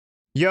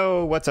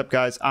Yo, what's up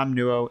guys? I'm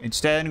Nuo.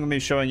 Instead, I'm going to be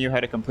showing you how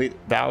to complete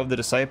Vow of the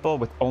Disciple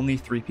with only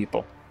 3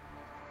 people.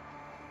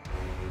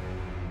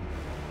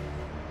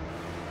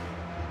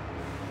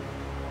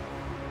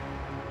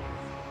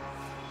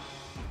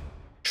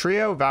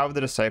 Trio Vow of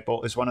the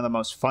Disciple is one of the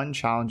most fun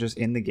challenges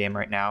in the game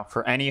right now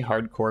for any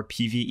hardcore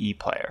PvE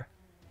player.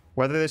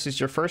 Whether this is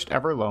your first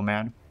ever low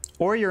man,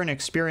 or you're an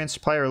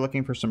experienced player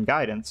looking for some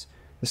guidance,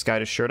 this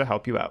guide is sure to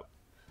help you out.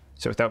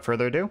 So without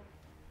further ado,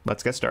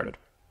 let's get started.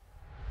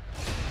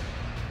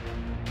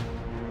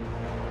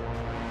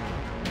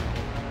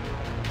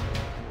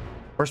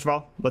 First of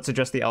all, let's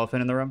address the elephant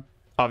in the room.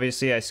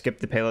 Obviously, I skipped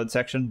the payload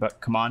section,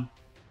 but come on.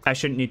 I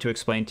shouldn't need to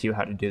explain to you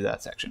how to do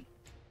that section.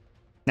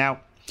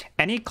 Now,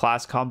 any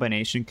class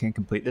combination can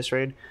complete this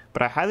raid,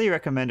 but I highly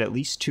recommend at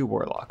least 2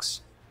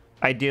 warlocks.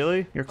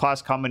 Ideally, your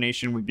class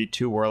combination would be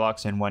 2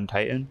 warlocks and 1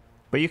 titan,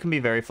 but you can be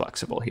very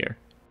flexible here.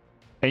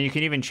 And you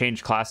can even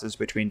change classes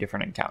between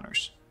different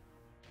encounters.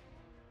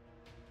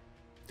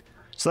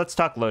 So let's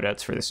talk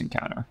loadouts for this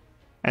encounter,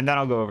 and then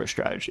I'll go over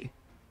strategy.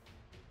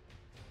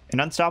 An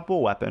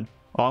unstoppable weapon,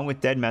 along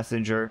with Dead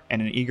Messenger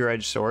and an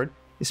Eager-Edged Sword,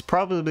 is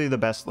probably the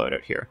best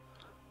loadout here,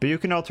 but you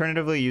can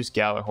alternatively use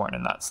Gallarhorn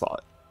in that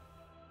slot.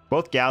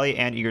 Both Galley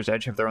and Eager's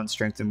Edge have their own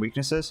strengths and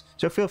weaknesses,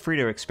 so feel free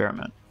to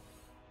experiment.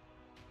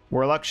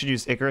 Warlock should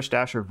use Icarus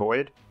Dash or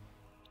Void.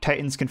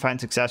 Titans can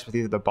find success with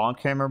either the Bonk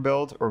Hammer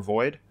build or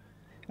Void.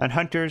 And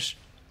Hunters,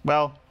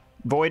 well,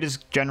 Void is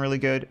generally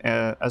good,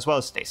 as well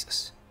as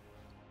Stasis.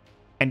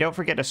 And don't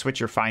forget to switch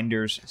your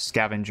Finders,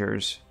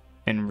 Scavengers,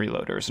 and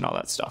Reloaders and all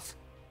that stuff.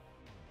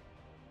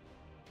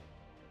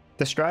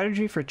 The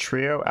strategy for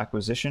Trio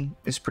Acquisition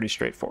is pretty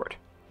straightforward.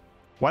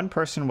 One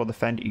person will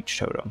defend each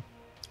totem.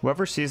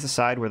 Whoever sees the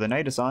side where the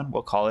knight is on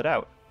will call it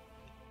out.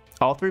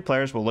 All 3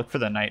 players will look for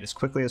the knight as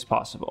quickly as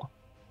possible.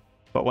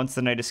 But once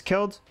the knight is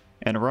killed,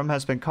 and a room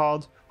has been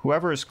called,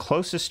 whoever is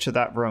closest to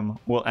that room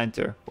will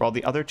enter, while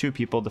the other 2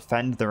 people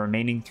defend the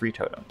remaining 3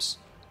 totems.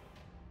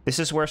 This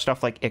is where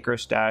stuff like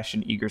Icarus Dash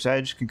and Eager's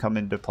Edge can come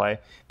into play,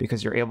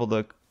 because you're able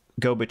to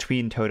go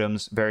between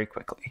totems very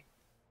quickly.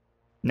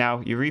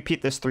 Now, you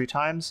repeat this 3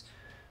 times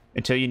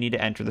until you need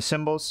to enter the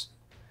symbols,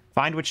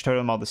 find which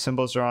totem all the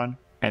symbols are on,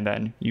 and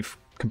then you've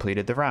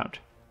completed the round.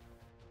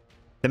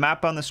 The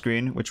map on the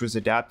screen, which was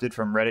adapted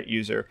from Reddit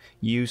user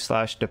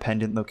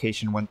u/dependent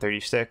location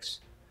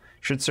 136,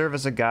 should serve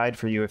as a guide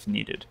for you if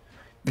needed.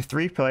 The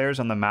 3 players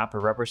on the map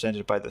are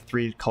represented by the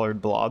 3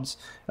 colored blobs,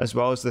 as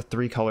well as the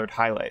 3 colored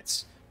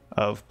highlights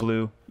of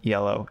blue,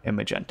 yellow, and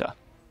magenta.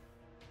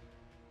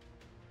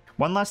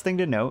 One last thing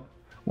to note,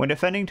 when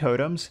defending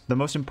totems, the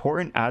most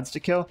important adds to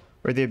kill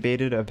are the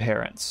abated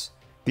adherents.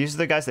 These are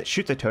the guys that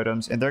shoot the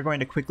totems, and they're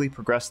going to quickly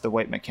progress the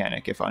white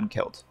mechanic if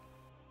unkilled.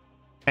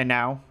 And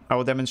now, I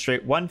will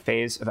demonstrate one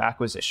phase of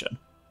Acquisition.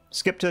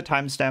 Skip to the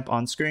timestamp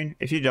on screen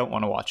if you don't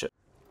want to watch it.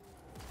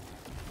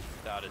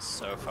 That is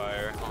so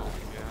fire. Oh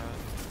my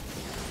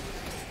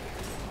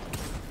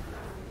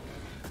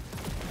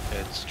god.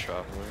 It's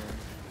Traveler.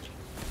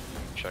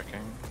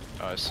 Checking.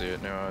 Oh, I see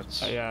it now.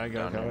 It's yeah, I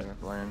got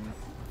it. Lane.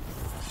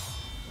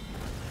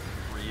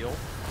 Real.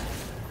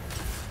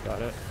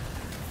 Got it.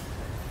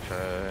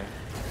 Okay.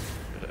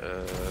 It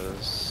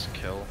is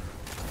kill.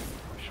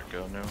 We should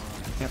go now.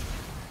 Yep.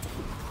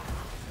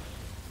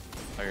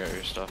 I got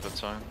your stuff, it's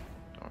fine.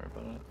 Don't worry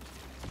about it.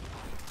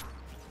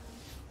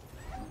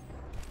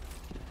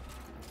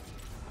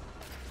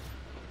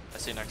 I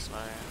see next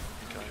night.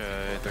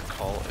 Okay, the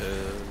call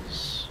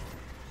is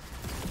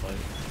like.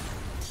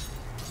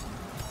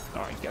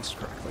 Oh, I guessed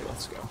correctly.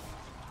 Let's go.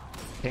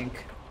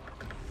 Pink.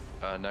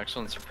 Next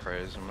one's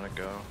Praise. I'm gonna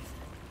go.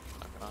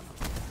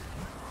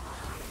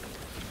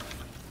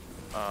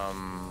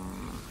 I'm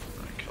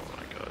gonna kill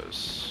my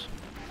guys.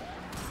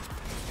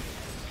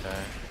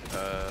 Okay.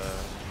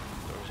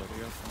 There was a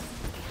video.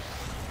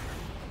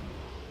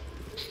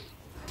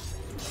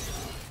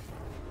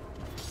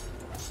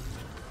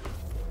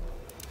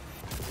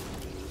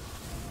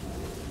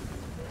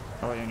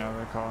 I'll let you know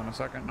the call in a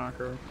second,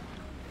 Knocker.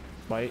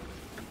 Light.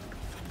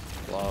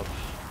 Blob.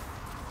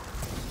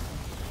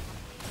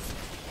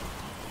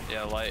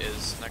 Yeah, light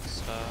is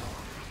next,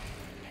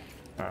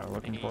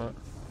 Looking for it.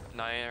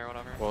 night or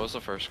whatever. What was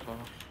the first call?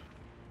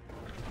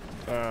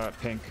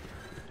 Pink.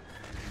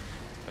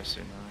 I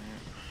see night.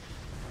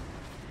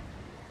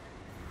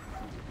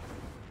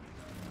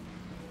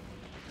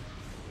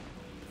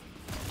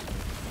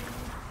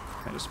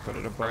 I just put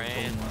it above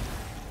Brain. the one.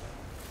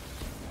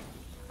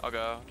 I'll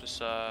go,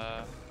 just,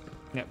 Yep.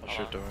 I'll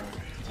shoot door.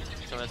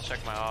 So let's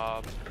check my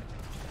ob.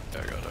 Yeah,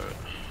 I got it.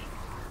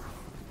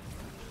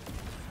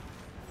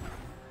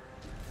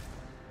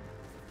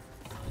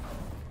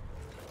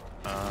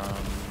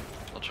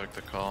 I'll check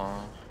the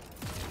call.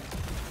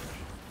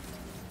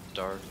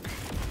 Dark.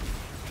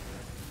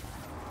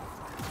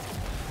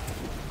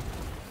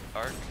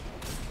 Dark?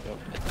 Yep.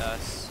 Hit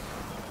S.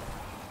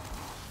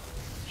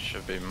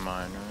 Should be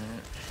mine,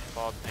 right?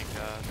 Bob pink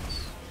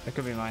S. It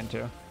could be mine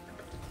too.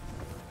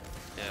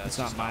 Yeah, It's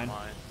not just mine.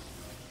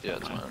 Yeah,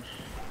 it's mine.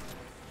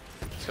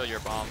 Let's kill your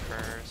bomb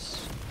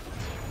first.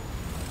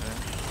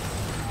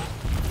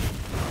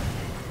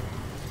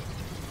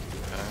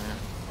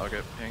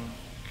 get pink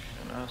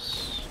and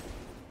us.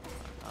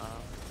 Oh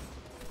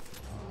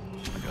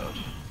my god.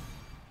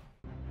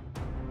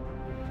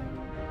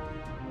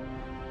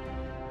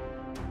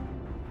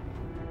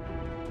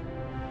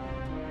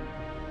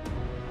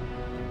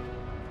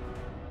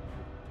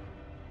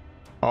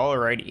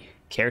 Alrighty,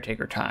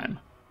 Caretaker time.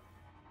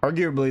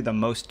 Arguably the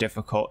most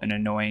difficult and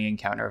annoying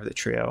encounter of the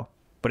trio,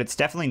 but it's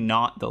definitely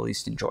not the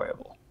least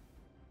enjoyable.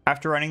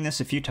 After running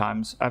this a few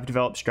times, I've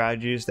developed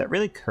strategies that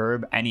really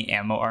curb any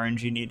ammo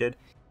RNG needed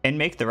and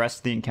make the rest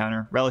of the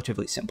encounter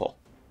relatively simple.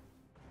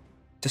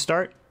 To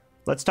start,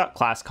 let's talk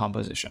class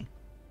composition.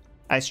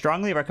 I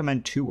strongly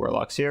recommend 2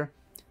 Warlocks here.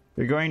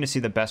 You're going to see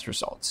the best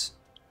results.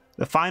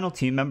 The final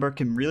team member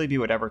can really be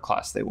whatever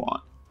class they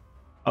want.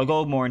 I'll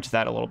go more into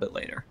that a little bit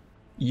later.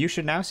 You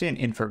should now see an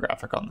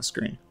infographic on the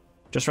screen.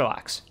 Just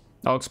relax.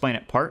 I'll explain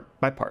it part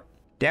by part.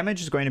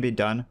 Damage is going to be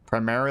done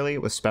primarily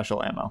with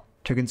special ammo,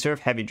 to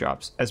conserve heavy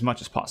drops as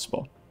much as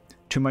possible.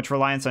 Too much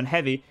reliance on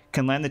heavy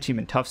can land the team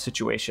in tough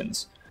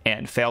situations,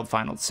 and failed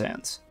final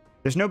stands.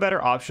 There's no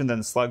better option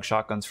than slug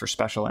shotguns for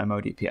special ammo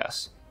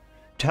DPS.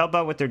 To help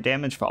out with their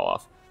damage fall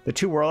off, the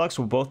 2 Warlocks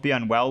will both be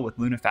on well with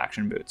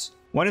Lunafaction boots.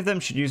 One of them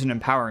should use an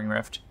Empowering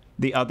Rift,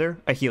 the other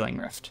a Healing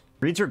Rift.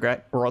 Reed's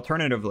Regret, or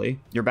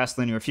alternatively, your best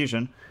Linear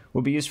Fusion,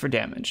 will be used for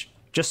damage,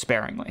 just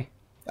sparingly.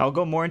 I'll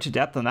go more into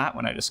depth on that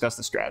when I discuss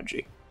the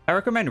strategy. I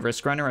recommend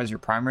Risk Runner as your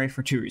primary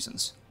for 2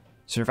 reasons: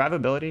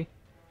 survivability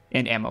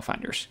and ammo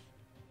finders.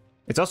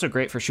 It's also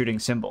great for shooting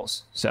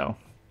symbols, so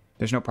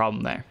there's no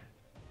problem there.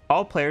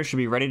 All players should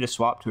be ready to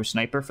swap to a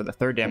sniper for the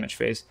 3rd damage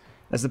phase,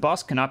 as the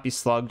boss cannot be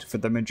slugged for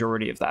the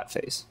majority of that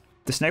phase.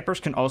 The snipers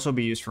can also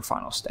be used for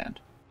final stand.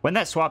 When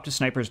that swap to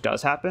snipers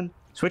does happen,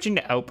 switching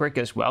to Outbreak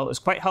as well is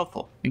quite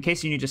helpful in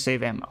case you need to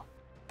save ammo.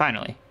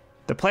 Finally,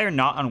 the player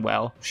not on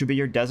well should be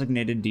your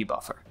designated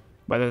debuffer.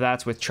 Whether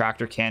that's with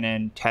tractor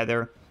cannon,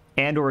 tether,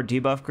 and or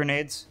debuff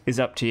grenades is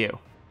up to you.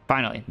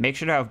 Finally, make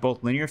sure to have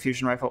both Linear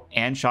Fusion Rifle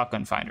and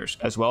Shotgun Finders,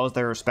 as well as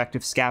their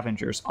respective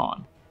scavengers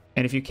on.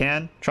 And if you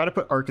can, try to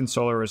put Arc and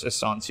Solar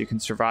Resist on so you can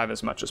survive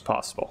as much as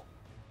possible.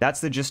 That's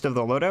the gist of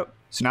the loadout,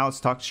 so now let's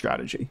talk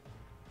strategy.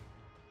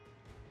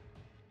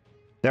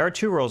 There are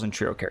 2 roles in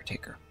Trio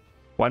Caretaker.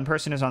 One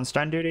person is on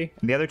stun duty,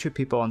 and the other 2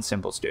 people on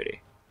symbols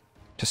duty.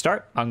 To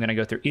start, I'm going to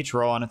go through each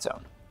role on its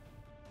own.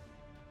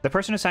 The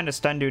person assigned to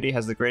stun duty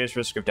has the greatest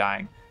risk of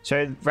dying, so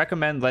I'd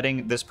recommend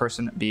letting this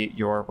person be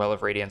your Well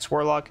of Radiance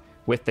Warlock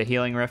with the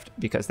Healing Rift,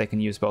 because they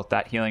can use both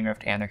that Healing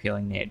Rift and their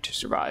Healing Nade to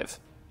survive.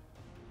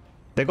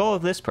 The goal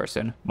of this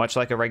person, much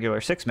like a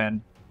regular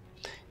 6-man,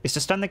 is to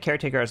stun the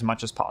Caretaker as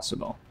much as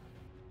possible.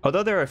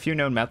 Although there are a few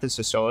known methods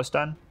to solo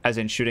stun, as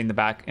in shooting the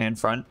back and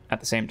front at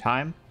the same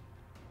time,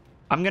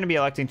 I'm going to be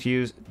electing to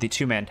use the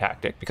 2-man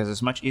tactic because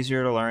it's much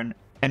easier to learn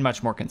and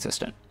much more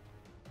consistent.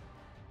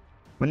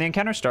 When the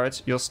encounter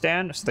starts, you'll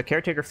stand so the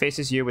Caretaker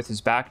faces you with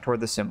his back toward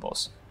the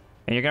symbols,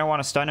 and you're going to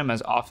want to stun him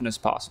as often as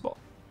possible.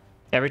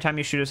 Every time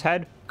you shoot his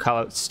head, call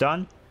out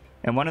stun,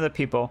 and one of the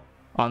people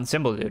on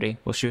symbol duty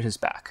will shoot his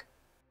back.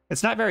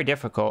 It's not very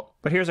difficult,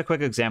 but here's a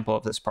quick example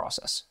of this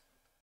process.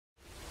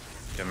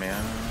 Give me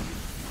a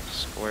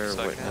square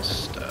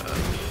witness stab.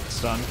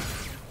 Stun.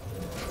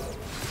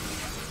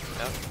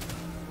 Yep.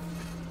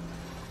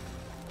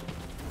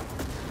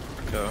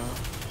 Go.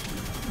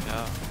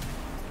 Yeah.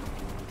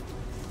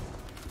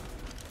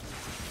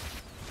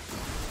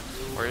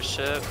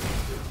 Worship.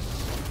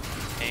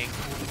 Pink.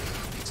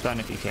 Stun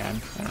if you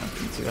can. I don't know if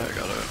you can see that. I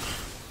got it.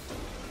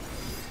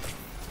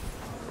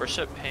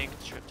 Worship pink.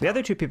 The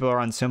other 2 people are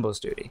on symbols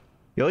duty.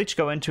 You'll each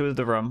go into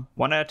the room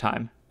one at a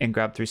time and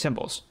grab 3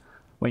 symbols.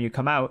 When you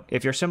come out,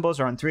 if your symbols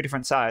are on 3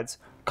 different sides,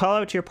 call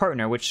out to your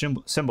partner which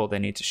symbol they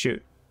need to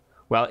shoot.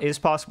 While it is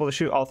possible to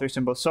shoot all 3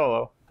 symbols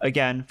solo,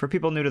 again, for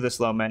people new to this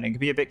low mend, it can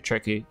be a bit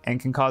tricky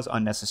and can cause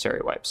unnecessary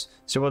wipes,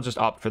 so we'll just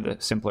opt for the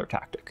simpler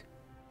tactic.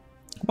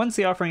 Once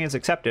the offering is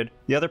accepted,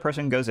 the other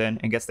person goes in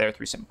and gets their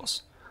 3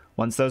 symbols.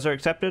 Once those are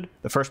accepted,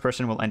 the first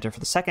person will enter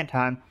for the second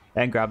time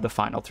and grab the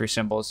final 3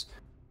 symbols.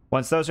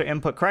 Once those are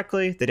input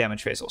correctly, the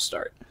damage phase will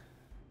start.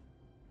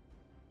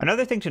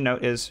 Another thing to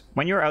note is,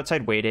 when you're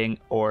outside waiting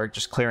or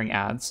just clearing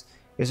ads,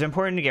 it's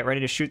important to get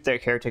ready to shoot their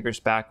Caretakers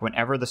back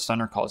whenever the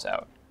stunner calls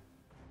out.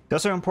 It's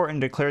also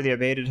important to clear the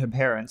evaded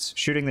apparents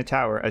shooting the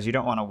tower, as you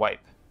don't want to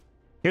wipe.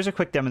 Here's a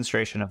quick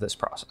demonstration of this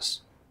process.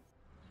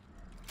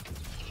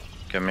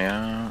 Give me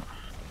a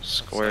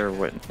square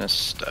witness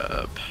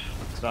stab.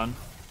 Stun.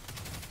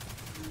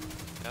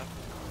 Yep.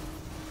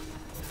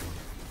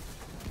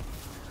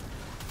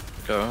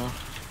 Go.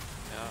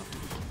 Yeah.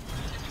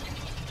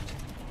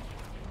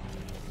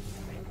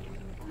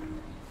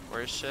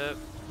 Worship.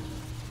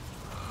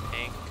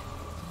 Pink.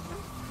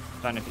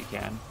 Stun if you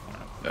can.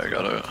 Yeah, I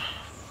got it.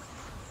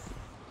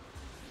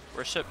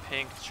 Worship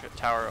pink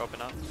tower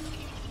open up.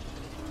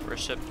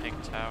 Worship pink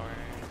tower.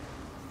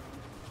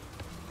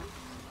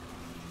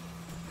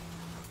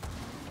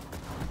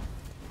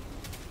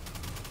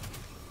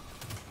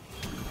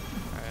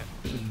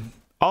 Alright.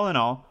 All in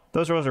all,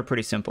 those roles are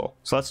pretty simple,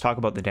 so let's talk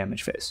about the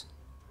damage phase.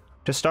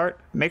 To start,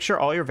 make sure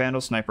all your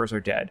Vandal snipers are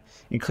dead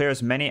and clear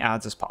as many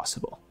ads as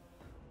possible.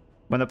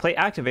 When the plate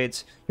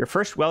activates, your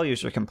first well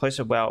user can place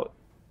a well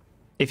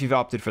if you've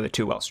opted for the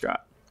 2 well strat.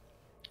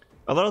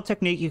 A little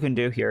technique you can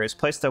do here is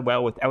place the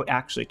well without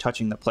actually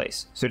touching the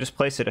place, so just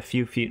place it a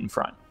few feet in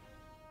front.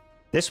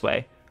 This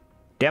way,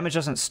 damage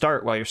doesn't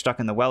start while you're stuck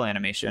in the well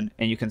animation,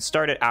 and you can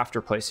start it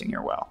after placing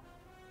your well.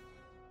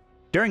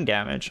 During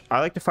damage, I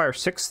like to fire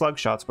 6 slug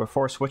shots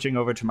before switching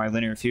over to my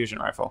linear fusion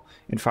rifle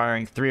and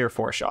firing 3 or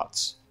 4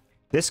 shots.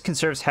 This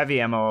conserves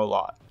heavy ammo a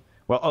lot,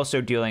 while also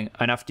dealing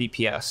enough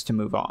DPS to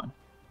move on.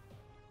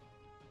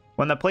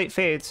 When the plate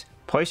fades,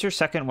 place your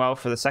second well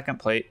for the second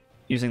plate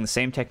using the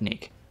same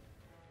technique.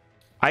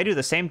 I do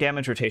the same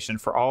damage rotation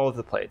for all of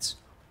the plates,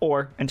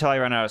 or until I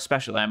run out of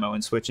special ammo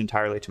and switch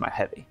entirely to my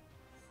heavy.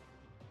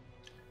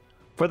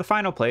 For the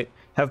final plate,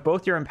 have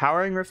both your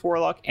Empowering Rift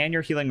Warlock and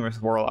your Healing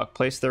Rift Warlock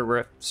place their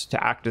rifts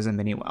to act as a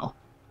mini well.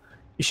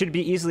 You should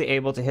be easily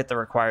able to hit the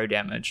required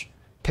damage,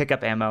 pick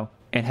up ammo,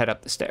 and head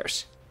up the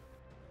stairs.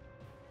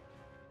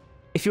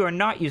 If you are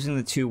not using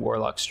the 2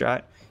 Warlock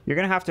strat, you're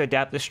going to have to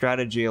adapt this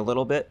strategy a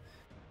little bit.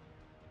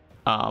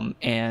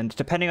 And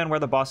depending on where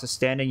the boss is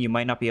standing, you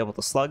might not be able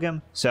to slug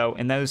him, so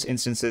in those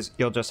instances,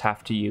 you'll just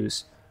have to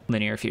use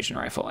linear fusion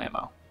rifle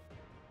ammo.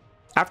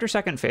 After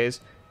second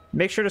phase,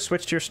 make sure to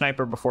switch to your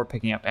sniper before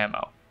picking up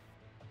ammo,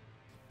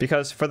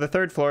 because for the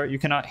 3rd floor, you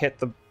cannot hit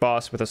the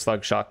boss with a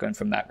slug shotgun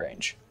from that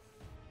range.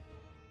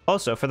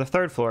 Also, for the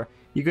 3rd floor,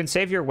 you can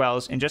save your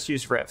wells and just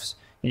use rifts,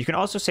 and you can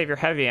also save your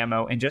heavy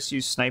ammo and just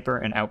use sniper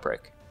and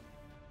outbreak.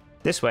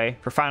 This way,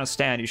 for final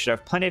stand, you should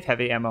have plenty of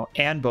heavy ammo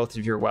and both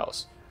of your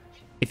wells.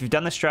 If you've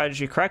done this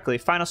strategy correctly,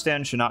 final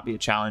stand should not be a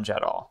challenge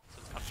at all.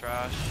 I'm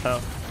trash. Oh,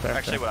 fair,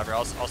 Actually, fair. whatever.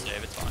 I'll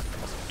save. It's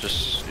fine.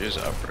 Just use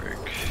outbreak.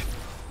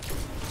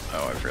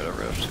 Oh, I forgot a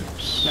rift.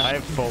 Oops. I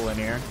have full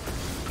linear.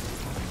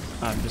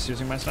 I'm just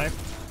using my snipe.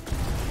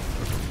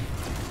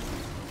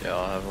 Yeah,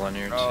 I'll have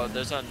linear too. Oh,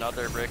 there's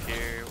another brick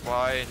here.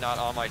 Why not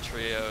all my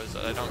trios?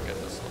 I don't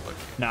get this look.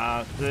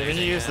 Nah, when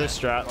you use this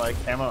strat, like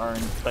ammo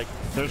RNG, like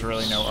there's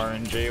really no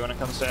RNG when it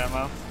comes to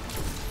ammo.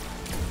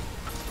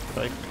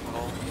 Like,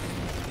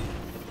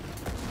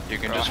 you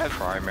can just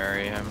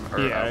primary him or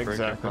yeah, outbreak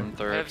exactly. on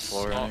 3rd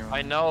floor anyway.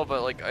 I know,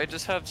 but like I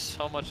just have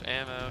so much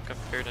ammo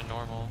compared to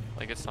normal.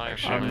 Like it's not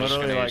Actually, I'm I'm just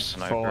literally gonna like use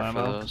full sniper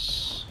ammo. for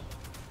this.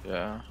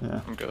 Yeah,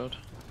 I'm good.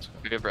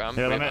 good, bro.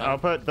 Yeah, I'll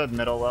put the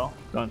middle well.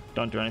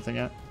 Don't do anything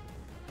yet.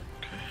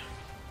 Okay.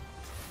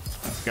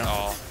 Let's go.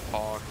 Oh,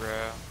 Vog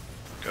Role.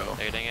 Go.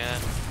 Nading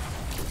in.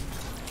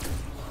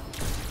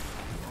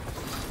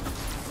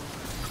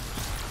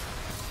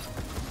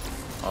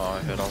 Oh,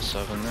 I hit all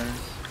 7 there.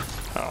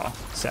 Oh,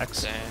 sex.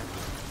 Same.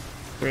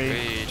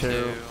 3, 2, 2,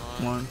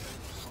 1.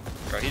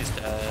 Bro, he's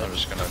dead. I'm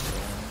just gonna.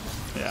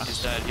 Yeah.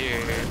 He's dead here.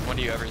 When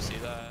do you ever see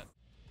that?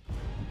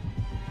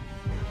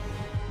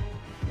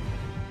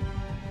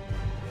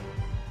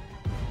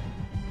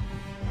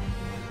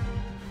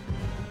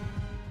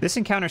 This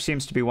encounter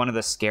seems to be one of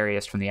the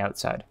scariest from the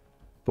outside.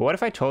 But what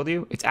if I told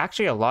you it's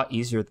actually a lot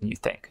easier than you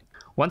think?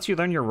 Once you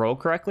learn your role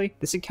correctly,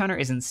 this encounter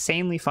is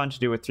insanely fun to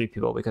do with 3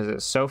 people because it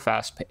is so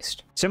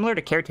fast-paced. Similar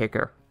to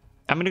Caretaker,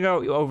 I'm going to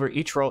go over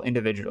each role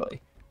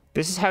individually.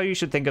 This is how you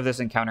should think of this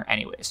encounter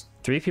anyways.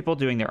 3 people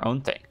doing their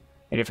own thing.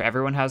 And if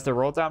everyone has their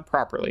role down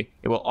properly,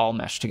 it will all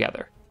mesh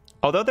together.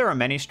 Although there are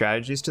many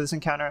strategies to this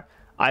encounter,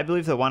 I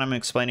believe the one I'm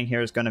explaining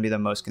here is going to be the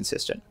most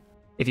consistent.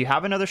 If you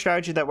have another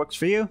strategy that works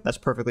for you, that's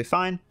perfectly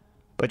fine,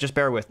 but just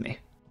bear with me.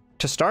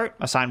 To start,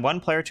 assign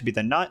 1 player to be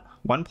the nut,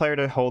 1 player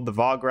to hold the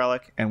Vog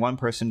relic, and 1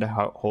 person to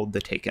hold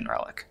the Taken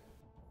relic.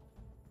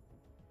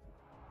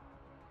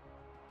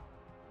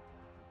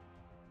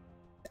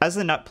 As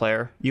the nut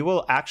player, you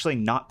will actually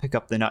not pick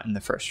up the nut in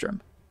the first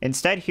room.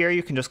 Instead, here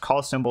you can just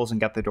call symbols and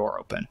get the door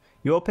open.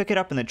 You will pick it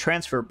up in the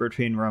transfer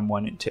between room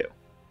 1 and 2.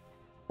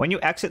 When you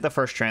exit the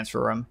first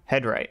transfer room,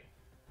 head right.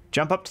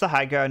 Jump up to the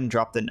high ground and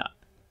drop the nut.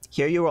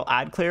 Here you will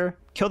add clear,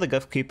 kill the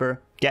Glyph Keeper,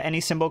 get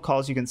any symbol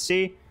calls you can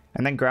see,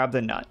 and then grab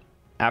the nut,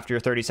 after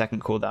your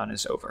 30-second cooldown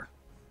is over.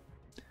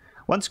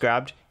 Once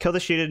grabbed, kill the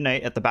Sheeted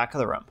Knight at the back of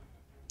the room.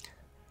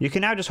 You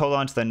can now just hold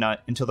on to the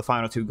nut until the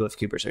final 2 Glyph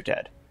Keepers are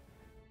dead.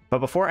 But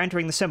before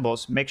entering the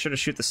symbols, make sure to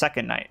shoot the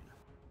second knight.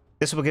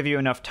 This will give you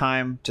enough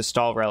time to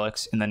stall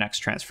relics in the next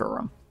transfer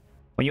room.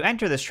 When you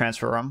enter this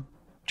transfer room,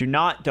 do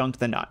not dunk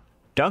the nut.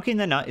 Dunking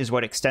the nut is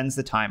what extends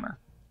the timer.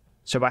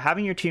 So by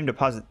having your team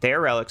deposit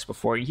their relics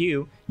before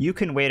you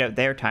can wait out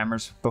their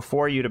timers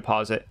before you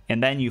deposit,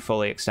 and then you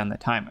fully extend the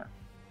timer.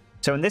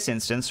 So in this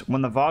instance,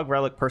 when the Vog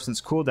relic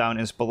person's cooldown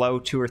is below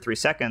 2 or 3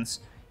 seconds,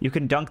 you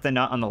can dunk the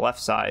nut on the left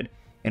side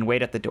and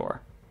wait at the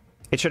door.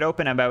 It should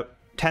open about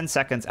 10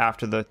 seconds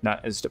after the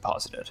nut is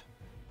deposited.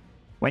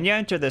 When you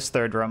enter this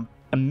third room,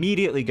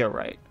 immediately go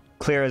right.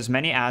 Clear as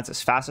many adds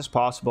as fast as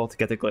possible to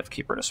get the Glyph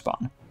Keeper to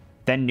spawn.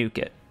 Then nuke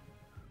it.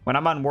 When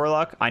I'm on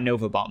Warlock, I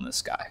Nova Bomb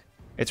this guy.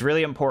 It's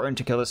really important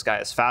to kill this guy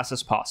as fast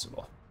as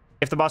possible.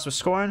 If the boss was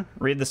Scorn,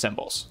 read the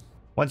symbols.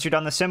 Once you're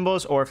done the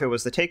symbols, or if it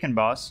was the Taken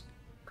boss,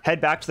 head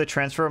back to the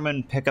transfer room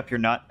and pick up your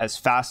nut as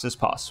fast as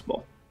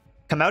possible.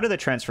 Come out of the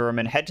transfer room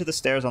and head to the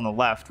stairs on the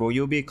left where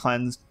you'll be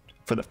cleansed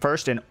for the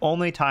first and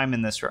only time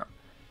in this room.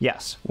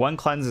 Yes, 1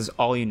 cleanse is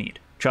all you need.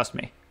 Trust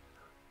me.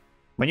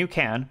 When you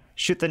can,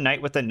 shoot the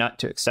knight with the nut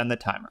to extend the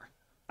timer.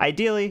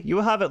 Ideally, you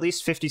will have at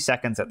least 50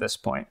 seconds at this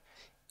point.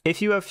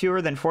 If you have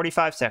fewer than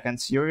 45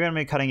 seconds, you're going to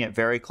be cutting it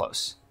very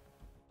close.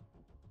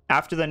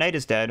 After the knight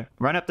is dead,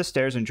 run up the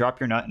stairs and drop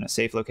your nut in a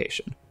safe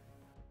location.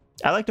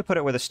 I like to put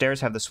it where the stairs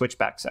have the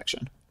switchback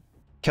section.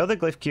 Kill the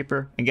Glyph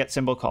Keeper and get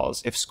symbol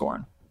calls if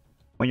scorn.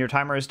 When your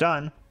timer is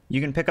done, you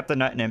can pick up the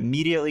nut and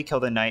immediately kill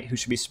the knight, who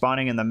should be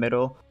spawning in the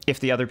middle if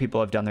the other people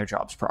have done their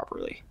jobs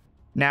properly.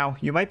 Now,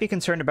 you might be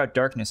concerned about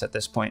darkness at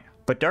this point,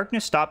 but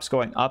darkness stops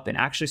going up and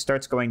actually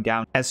starts going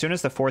down as soon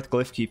as the 4th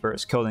Glyph Keeper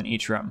is killed in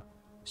each room.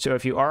 So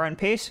if you are on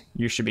pace,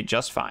 you should be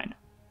just fine.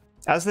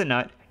 As the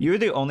nut, you're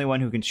the only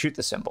one who can shoot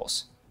the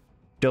symbols.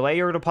 Delay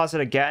your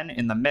deposit again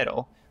in the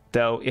middle,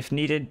 though if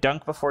needed,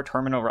 dunk before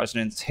terminal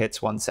resonance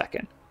hits 1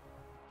 second.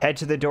 Head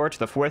to the door to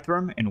the 4th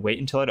room and wait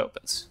until it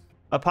opens.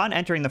 Upon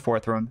entering the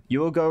 4th room,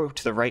 you will go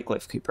to the right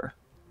Glyph Keeper.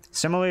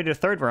 Similarly to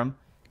the 3rd room,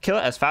 kill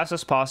it as fast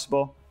as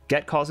possible,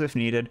 get calls if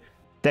needed,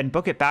 then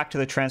book it back to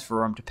the transfer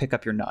room to pick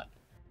up your nut.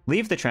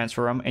 Leave the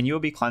transfer room and you will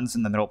be cleansed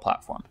in the middle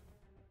platform.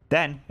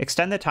 Then,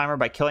 extend the timer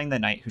by killing the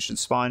knight, who should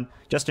spawn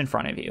just in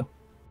front of you.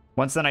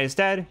 Once the knight is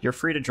dead, you're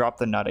free to drop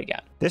the nut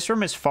again. This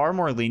room is far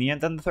more lenient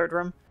than the 3rd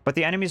room, but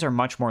the enemies are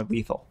much more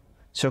lethal.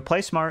 So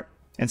play smart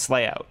and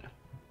slay out.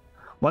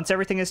 Once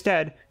everything is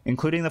dead,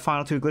 including the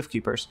final 2 Glyph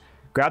Keepers,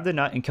 grab the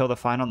nut and kill the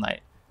final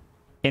knight.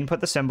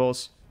 Input the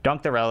symbols,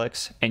 dunk the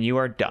relics, and you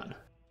are done.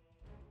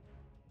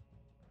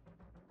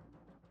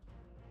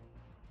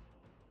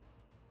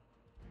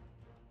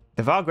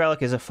 The Vog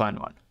Relic is a fun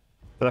one.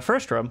 For the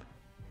first room,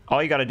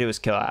 all you gotta do is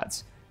kill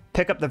ads.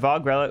 Pick up the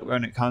Vog Relic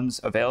when it comes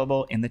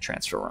available in the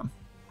transfer room.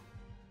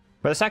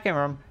 For the second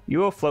room, you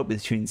will float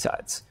between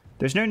sides.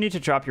 There's no need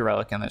to drop your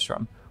relic in this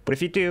room, but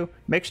if you do,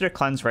 make sure to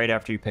cleanse right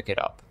after you pick it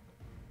up.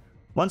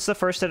 Once the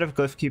first set of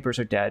Glyph Keepers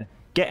are dead,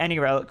 get any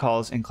relic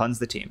calls and cleanse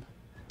the team.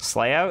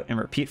 Slay out and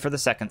repeat for the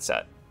second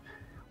set.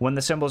 When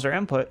the symbols are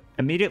input,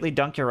 immediately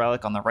dunk your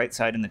relic on the right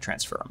side in the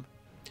transfer room.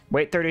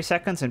 Wait 30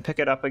 seconds and pick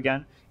it up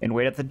again, and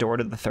wait at the door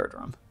to the 3rd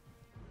room.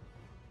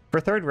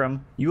 For 3rd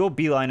room, you will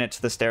beeline it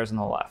to the stairs on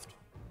the left.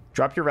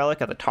 Drop your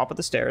relic at the top of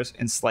the stairs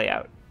and slay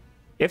out.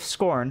 If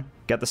scorn,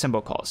 get the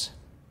symbol calls.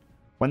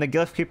 When the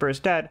Glyph Keeper is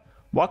dead,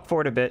 walk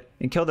forward a bit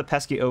and kill the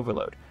pesky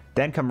overload,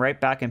 then come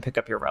right back and pick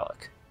up your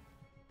relic.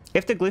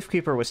 If the Glyph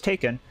Keeper was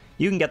taken,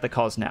 you can get the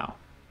calls now.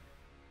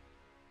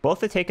 Both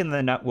the taken and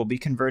the nut will be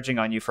converging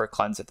on you for a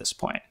cleanse at this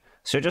point,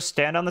 so just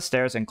stand on the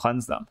stairs and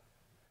cleanse them.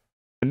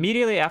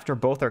 Immediately after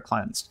both are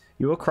cleansed,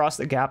 you will cross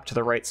the gap to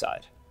the right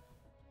side.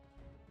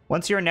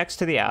 Once you are next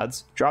to the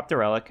ads, drop the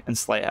relic and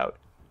slay out.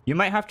 You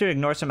might have to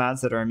ignore some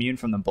ads that are immune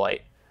from the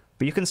blight,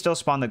 but you can still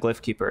spawn the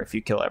Glyph Keeper if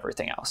you kill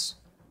everything else.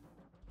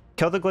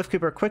 Kill the Glyph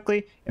Keeper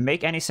quickly and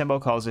make any symbol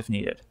calls if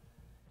needed.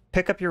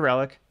 Pick up your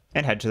relic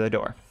and head to the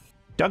door.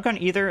 Dunk on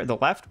either the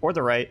left or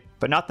the right,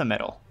 but not the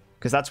middle,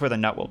 because that's where the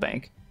nut will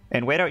bank,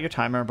 and wait out your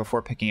timer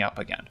before picking up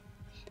again.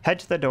 Head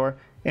to the door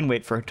and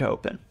wait for it to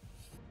open.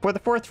 For the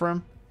 4th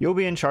room, you'll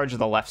be in charge of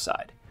the left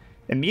side.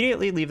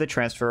 Immediately leave the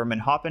transfer room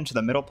and hop into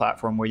the middle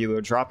platform where you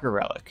will drop your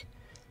relic.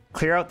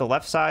 Clear out the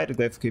left side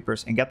Glyph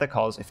Keepers and get the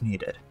calls if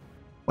needed.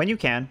 When you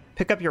can,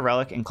 pick up your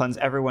relic and cleanse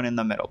everyone in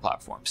the middle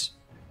platforms.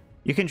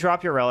 You can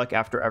drop your relic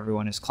after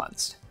everyone is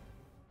cleansed.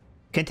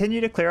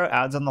 Continue to clear out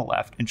ads on the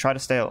left and try to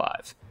stay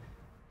alive.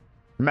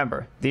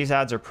 Remember, these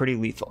ads are pretty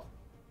lethal.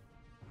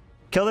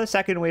 Kill the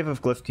second wave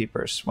of Glyph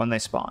Keepers when they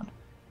spawn.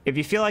 If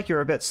you feel like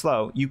you're a bit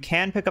slow, you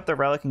can pick up the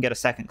relic and get a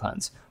second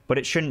cleanse, but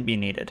it shouldn't be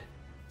needed.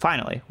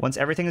 Finally, once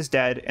everything is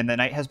dead and the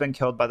knight has been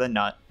killed by the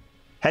nut,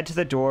 head to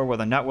the door where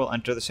the nut will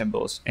enter the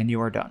symbols, and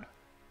you are done.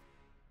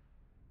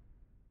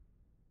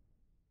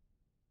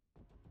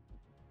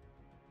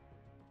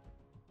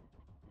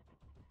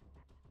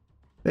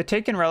 The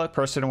taken relic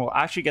person will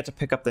actually get to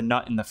pick up the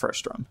nut in the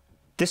first room.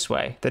 This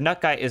way, the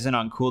nut guy isn't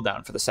on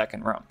cooldown for the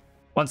second room.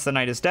 Once the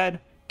knight is dead,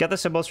 get the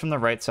symbols from the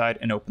right side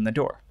and open the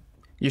door.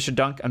 You should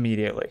dunk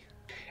immediately.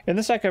 In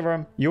the second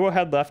room, you will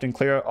head left and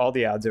clear out all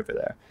the ads over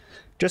there.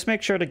 Just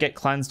make sure to get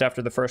cleansed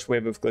after the first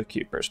wave of Glyph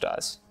Keepers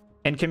dies,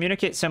 and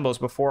communicate symbols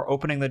before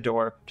opening the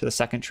door to the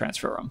second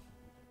transfer room.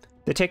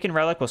 The taken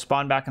relic will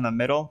spawn back in the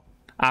middle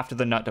after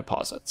the nut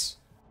deposits.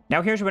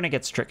 Now here's when it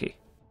gets tricky.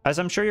 As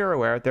I'm sure you're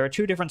aware, there are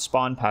 2 different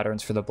spawn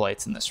patterns for the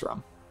blights in this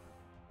room.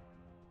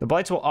 The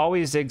blights will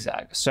always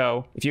zigzag,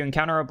 so if you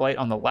encounter a blight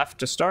on the left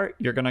to start,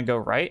 you're going to go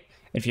right.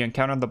 If you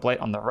encounter the blight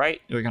on the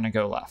right, you're going to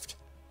go left.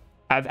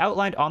 I've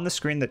outlined on the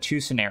screen the 2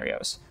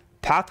 scenarios.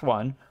 Path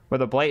 1, where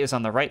the blight is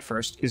on the right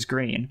first, is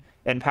green,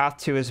 and Path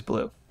 2 is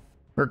blue.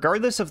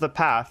 Regardless of the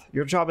path,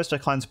 your job is to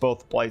cleanse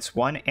both Blights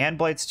 1 and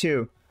Blights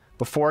 2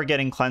 before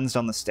getting cleansed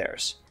on the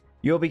stairs.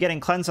 You will be getting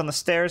cleansed on the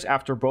stairs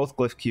after both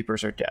Glyph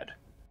Keepers are dead.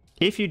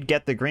 If you'd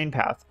get the green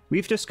path,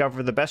 we've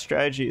discovered the best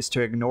strategy is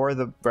to ignore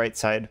the right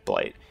side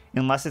Blight,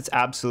 unless it's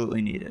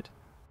absolutely needed.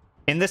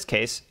 In this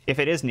case, if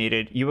it is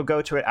needed, you will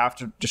go to it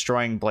after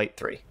destroying Blight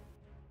 3.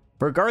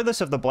 Regardless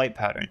of the Blight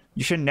pattern,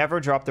 you should never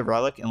drop the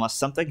relic unless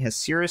something has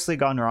seriously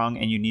gone wrong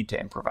and you need to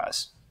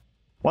improvise.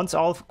 Once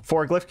all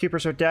 4 Glyph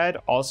Keepers are dead,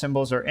 all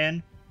symbols are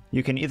in,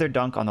 you can either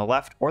dunk on the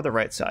left or the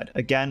right side,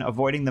 again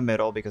avoiding the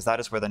middle because that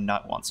is where the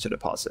nut wants to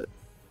deposit.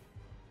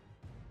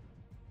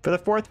 For the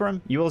fourth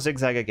room, you will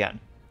zigzag again.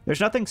 There's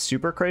nothing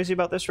super crazy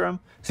about this room,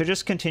 so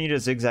just continue to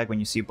zigzag when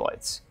you see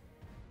blights.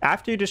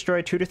 After you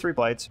destroy 2 to 3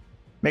 blights,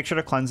 make sure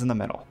to cleanse in the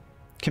middle.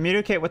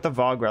 Communicate with the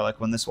Vog relic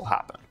when this will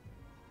happen.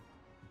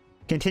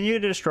 Continue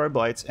to destroy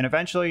blights, and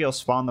eventually you'll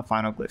spawn the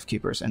final glyph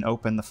keepers and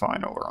open the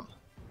final room.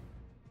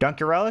 Dunk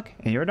your relic,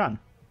 and you're done.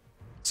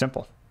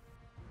 Simple.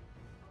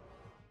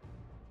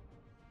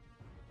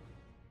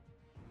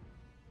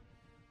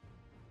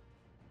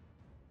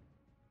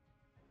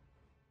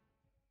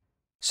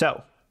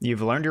 So,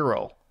 you've learned your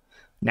role.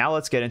 Now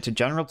let's get into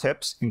general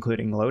tips,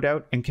 including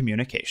loadout and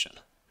communication.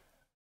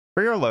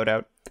 For your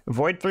loadout,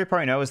 Void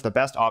 3.0 is the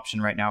best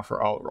option right now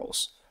for all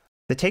roles.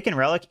 The Taken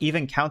Relic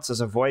even counts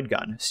as a Void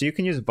gun, so you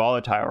can use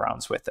volatile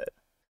rounds with it.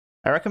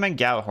 I recommend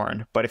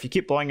Galahorn, but if you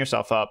keep blowing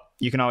yourself up,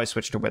 you can always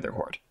switch to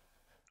Witherhoard.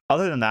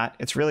 Other than that,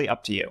 it's really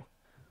up to you.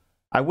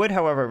 I would,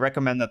 however,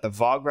 recommend that the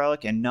Vog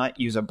Relic and Nut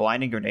use a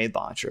blinding grenade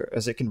launcher,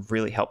 as it can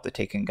really help the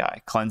Taken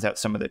guy cleanse out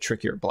some of the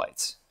trickier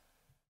blights.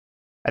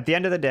 At the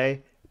end of the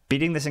day,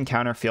 beating this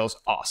encounter feels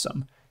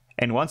awesome,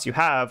 and once you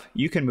have,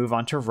 you can move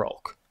on to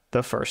Rhulk,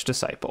 the first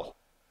Disciple.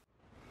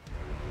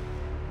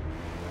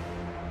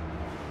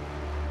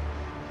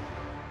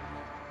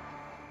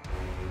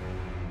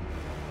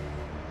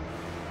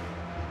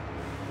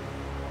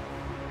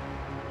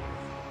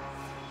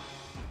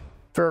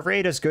 For a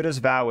raid as good as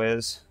Vow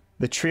is,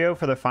 the trio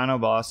for the final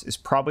boss is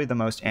probably the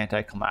most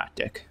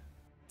anticlimactic.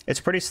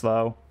 It's pretty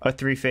slow, a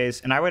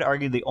 3-phase, and I would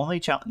argue the only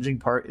challenging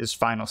part is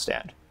Final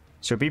Stand,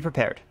 so be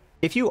prepared.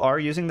 If you are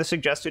using the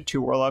suggested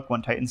 2 Warlock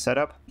 1 Titan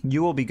setup,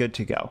 you will be good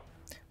to go.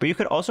 But you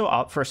could also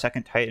opt for a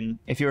second Titan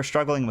if you are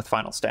struggling with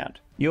Final Stand.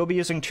 You will be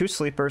using 2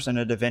 Sleepers and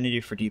a Divinity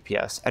for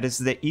DPS, as it is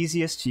the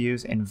easiest to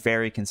use and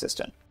very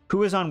consistent.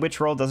 Who is on which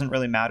role doesn't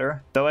really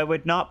matter, though I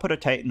would not put a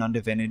Titan on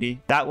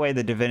Divinity, that way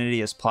the Divinity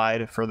is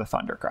plied for the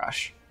Thunder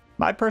Crash.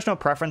 My personal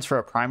preference for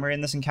a primary in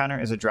this encounter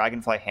is a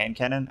Dragonfly Hand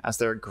Cannon, as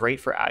they're great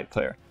for ad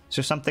player,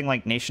 so something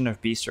like Nation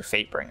of Beasts or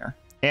Fatebringer.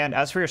 And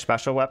as for your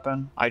special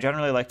weapon, I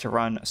generally like to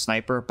run a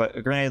Sniper, but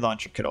a Grenade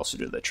Launcher could also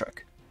do the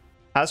trick.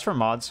 As for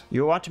mods,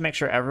 you'll want to make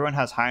sure everyone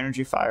has High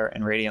Energy Fire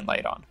and Radiant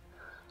Light on.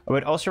 I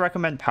would also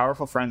recommend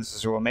Powerful Friends,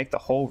 as it will make the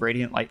whole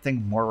Radiant Light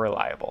thing more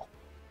reliable.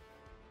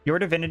 Your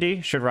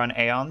Divinity should run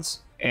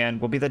Aeons, and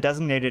will be the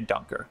designated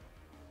Dunker.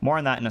 More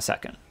on that in a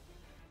second.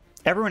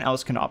 Everyone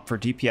else can opt for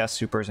DPS,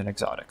 Supers, and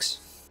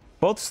Exotics.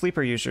 Both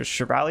Sleeper users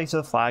should rally to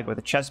the flag with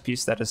a chest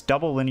piece that has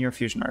double linear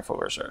fusion rifle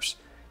reserves.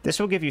 This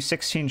will give you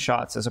 16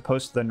 shots as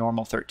opposed to the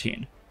normal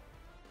 13.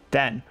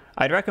 Then,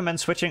 I'd recommend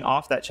switching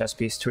off that chest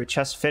piece to a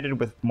chest fitted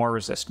with more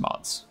resist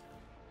mods.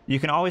 You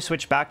can always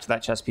switch back to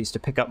that chest piece to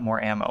pick up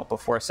more ammo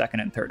before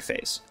 2nd and 3rd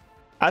phase.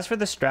 As for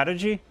the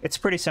strategy, it's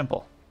pretty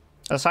simple.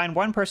 Assign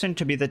one person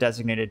to be the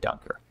designated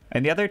Dunker,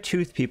 and the other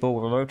 2 people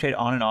will rotate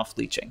on and off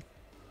leeching.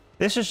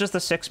 This is just a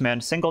 6-man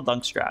single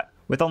dunk strat,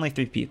 with only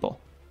 3 people.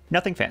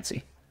 Nothing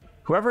fancy.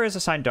 Whoever is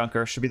assigned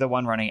Dunker should be the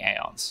one running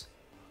Aeons.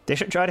 They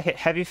should try to hit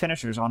heavy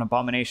finishers on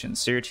Abominations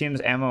so your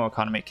team's ammo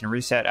economy can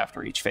reset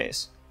after each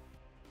phase.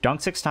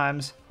 Dunk 6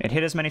 times, and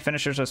hit as many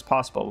finishers as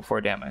possible before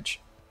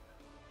damage.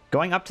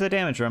 Going up to the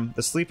damage room,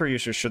 the Sleeper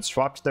users should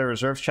swap to their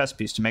reserve chest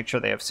piece to make sure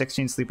they have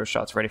 16 Sleeper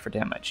shots ready for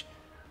damage.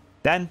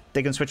 Then,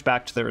 they can switch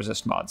back to the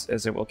resist mods,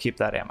 as it will keep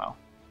that ammo.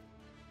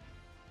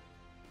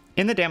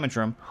 In the damage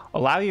room,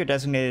 allow your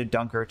designated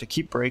Dunker to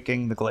keep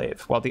breaking the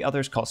glaive while the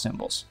others call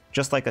symbols,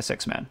 just like a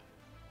 6-man.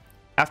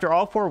 After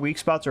all 4 weak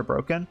spots are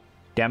broken,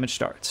 damage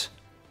starts.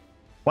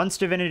 Once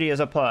Divinity is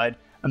applied,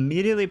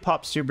 immediately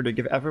pop Super to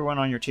give everyone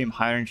on your team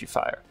High Energy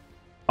Fire.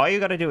 All you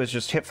gotta do is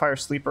just hit fire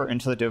Sleeper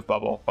into the div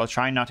bubble while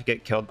trying not to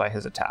get killed by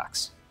his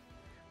attacks.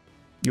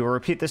 You will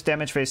repeat this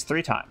damage phase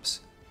 3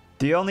 times.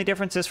 The only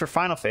difference is for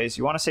Final Phase,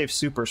 you want to save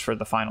Supers for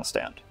the Final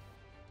Stand.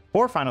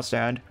 For Final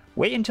Stand,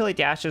 wait until he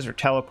dashes or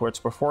teleports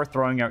before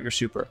throwing out your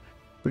Super,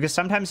 because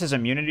sometimes his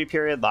immunity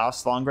period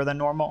lasts longer than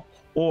normal,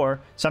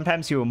 or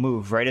sometimes he will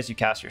move right as you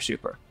cast your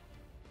Super.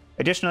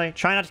 Additionally,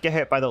 try not to get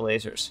hit by the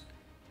lasers.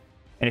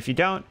 And if you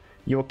don't,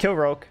 you will kill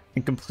Rhulk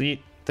and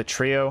complete the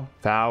trio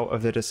Vow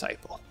of the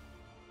Disciple.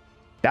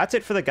 That's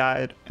it for the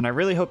guide, and I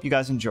really hope you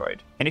guys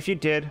enjoyed. And if you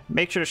did,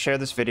 make sure to share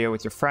this video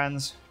with your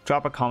friends,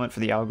 drop a comment for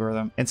the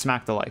algorithm, and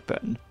smack the like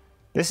button.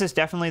 This is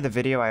definitely the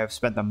video I have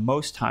spent the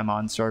most time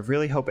on, so I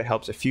really hope it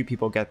helps a few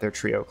people get their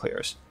trio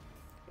clears.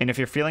 And if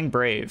you're feeling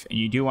brave and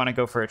you do want to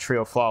go for a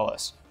trio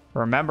flawless,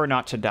 remember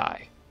not to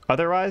die.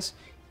 Otherwise,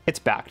 it's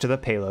back to the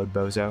payload,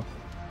 bozo.